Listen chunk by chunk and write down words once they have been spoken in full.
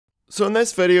So in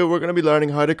this video, we're going to be learning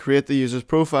how to create the user's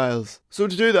profiles. So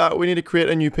to do that, we need to create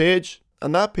a new page,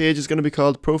 and that page is going to be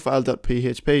called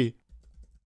profile.php.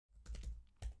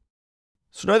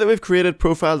 So now that we've created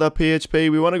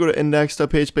profile.php, we want to go to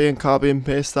index.php and copy and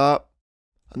paste that,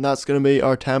 and that's going to be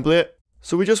our template.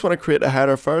 So we just want to create a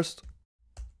header first,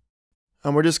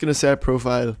 and we're just going to set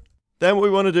profile. Then what we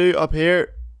want to do up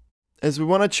here is we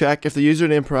want to check if the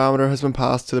username parameter has been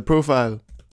passed to the profile.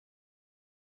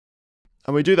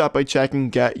 And we do that by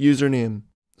checking get username.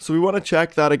 So we want to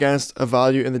check that against a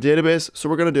value in the database, so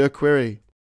we're going to do a query.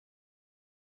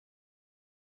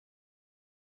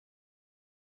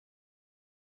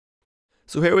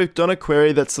 So here we've done a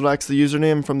query that selects the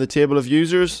username from the table of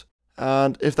users,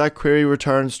 and if that query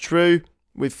returns true,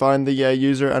 we've found the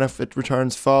user, and if it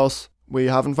returns false, we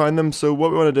haven't found them. So what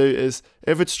we want to do is,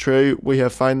 if it's true, we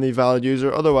have found the valid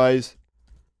user, otherwise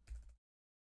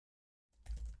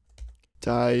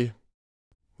die.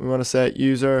 We want to set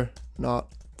user not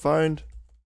found.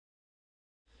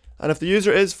 And if the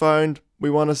user is found, we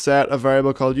want to set a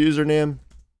variable called username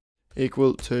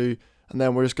equal to, and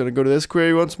then we're just going to go to this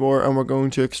query once more and we're going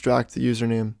to extract the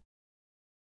username.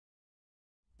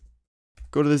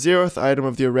 Go to the 0th item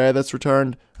of the array that's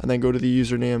returned and then go to the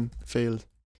username field.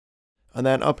 And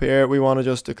then up here we want to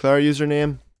just declare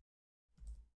username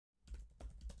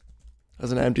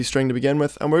as an empty string to begin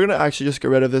with, and we're going to actually just get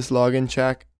rid of this login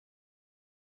check.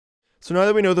 So now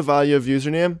that we know the value of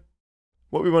username,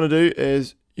 what we want to do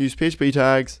is use PHP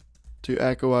tags to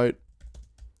echo out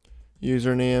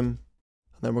username, and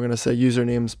then we're going to say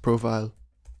username's profile.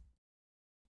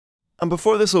 And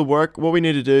before this will work, what we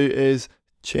need to do is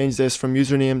change this from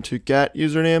username to get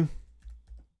username.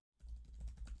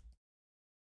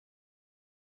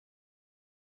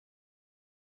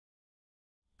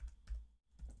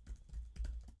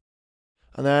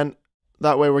 And then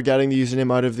that way we're getting the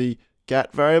username out of the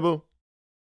get variable.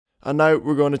 And now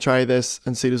we're going to try this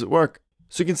and see does it work.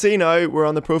 So you can see now we're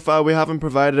on the profile, we haven't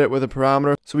provided it with a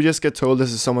parameter, so we just get told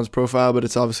this is someone's profile, but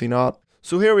it's obviously not.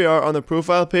 So here we are on the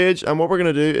profile page, and what we're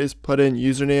going to do is put in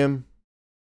username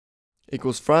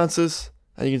equals Francis,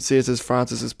 and you can see it says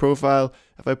Francis's profile.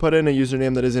 If I put in a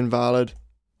username that is invalid,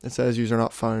 it says user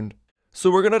not found. So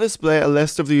we're going to display a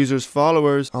list of the user's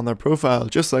followers on their profile,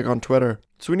 just like on Twitter.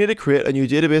 So we need to create a new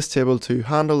database table to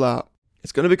handle that.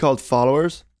 It's going to be called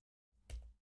followers.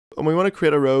 And we want to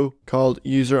create a row called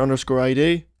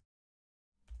user_ID.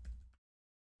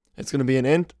 It's going to be an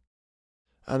int.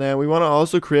 And then we want to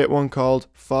also create one called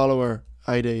follower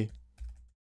ID.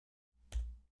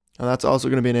 And that's also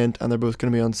going to be an int, and they're both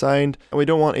going to be unsigned. And we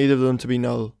don't want either of them to be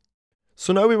null.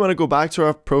 So now we want to go back to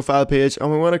our profile page and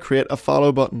we want to create a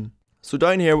follow button. So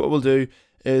down here what we'll do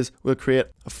is we'll create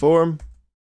a form.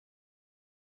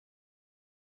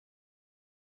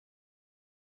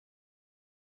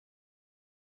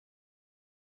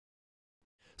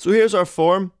 So here's our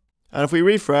form, and if we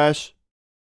refresh,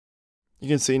 you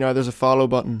can see now there's a follow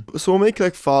button. So when we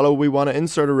click follow, we want to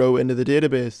insert a row into the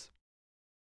database.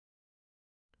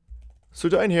 So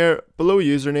down here, below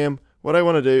username, what I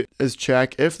want to do is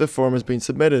check if the form has been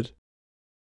submitted.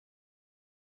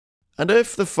 And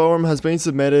if the form has been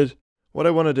submitted, what I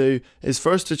want to do is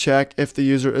first to check if the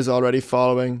user is already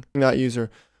following that user.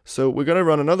 So we're going to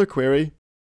run another query.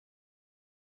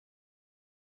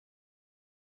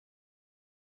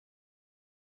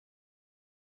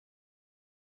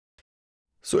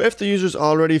 So if the user's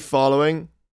already following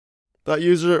that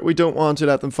user, we don't want to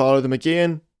let them follow them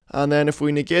again. And then if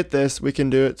we negate this, we can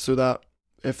do it so that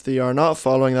if they are not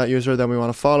following that user, then we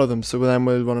want to follow them. So then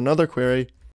we'll run another query.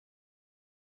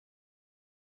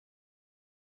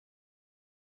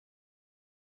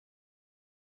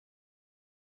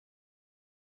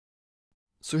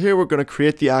 So here we're going to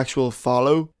create the actual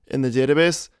follow in the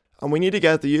database, and we need to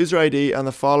get the user ID and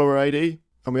the follower ID,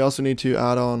 and we also need to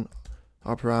add on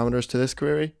our parameters to this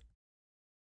query.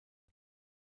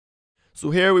 So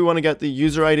here we want to get the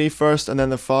user ID first and then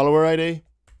the follower ID.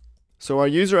 So our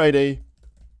user ID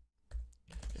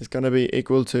is going to be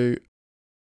equal to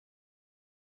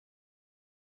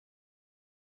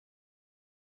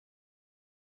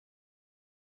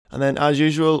and then as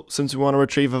usual, since we want to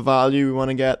retrieve a value, we want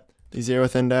to get the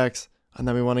 0th index, and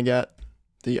then we want to get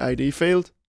the ID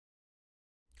field.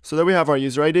 So there we have our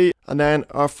user ID, and then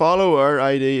our follower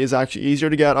ID is actually easier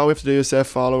to get. All we have to do is say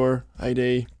follower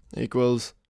ID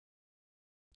equals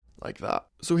like that.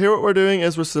 So here what we're doing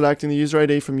is we're selecting the user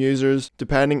ID from users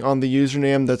depending on the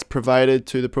username that's provided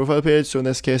to the profile page. So in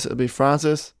this case it'll be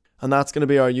Francis, and that's going to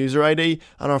be our user ID,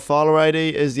 and our follower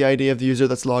ID is the ID of the user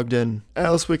that's logged in.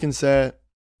 Else we can say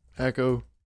echo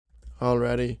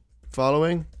already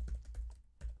following.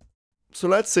 So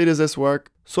let's see, does this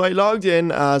work? So I logged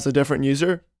in as a different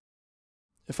user.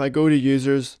 If I go to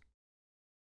users,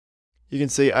 you can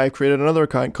see I've created another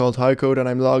account called howCode and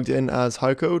I'm logged in as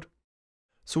howCode.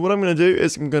 So what I'm going to do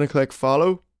is I'm going to click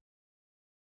follow.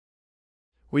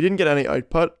 We didn't get any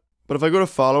output, but if I go to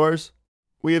followers,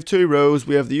 we have two rows.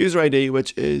 We have the user ID,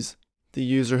 which is the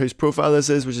user whose profile this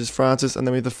is, which is Francis, and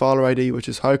then we have the follower ID, which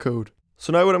is howCode.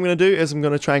 So now what I'm going to do is I'm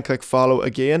going to try and click follow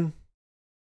again.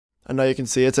 And now you can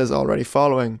see it says already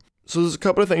following. So there's a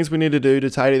couple of things we need to do to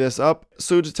tidy this up.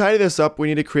 So to tidy this up, we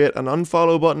need to create an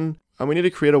unfollow button and we need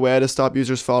to create a way to stop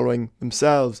users following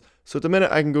themselves. So at the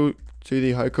minute I can go to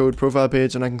the howCode profile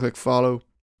page and I can click follow.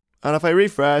 And if I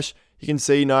refresh, you can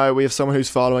see now we have someone who's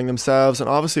following themselves, and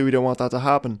obviously we don't want that to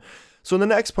happen. So in the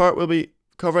next part we'll be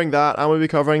covering that and we'll be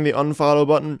covering the unfollow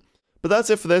button. But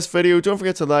that's it for this video. Don't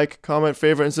forget to like, comment,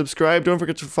 favorite and subscribe. Don't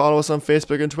forget to follow us on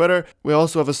Facebook and Twitter. We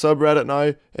also have a subreddit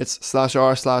now. It's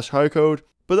 /r/howcode.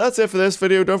 But that's it for this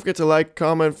video. Don't forget to like,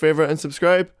 comment, favorite and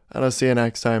subscribe, and I'll see you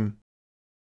next time.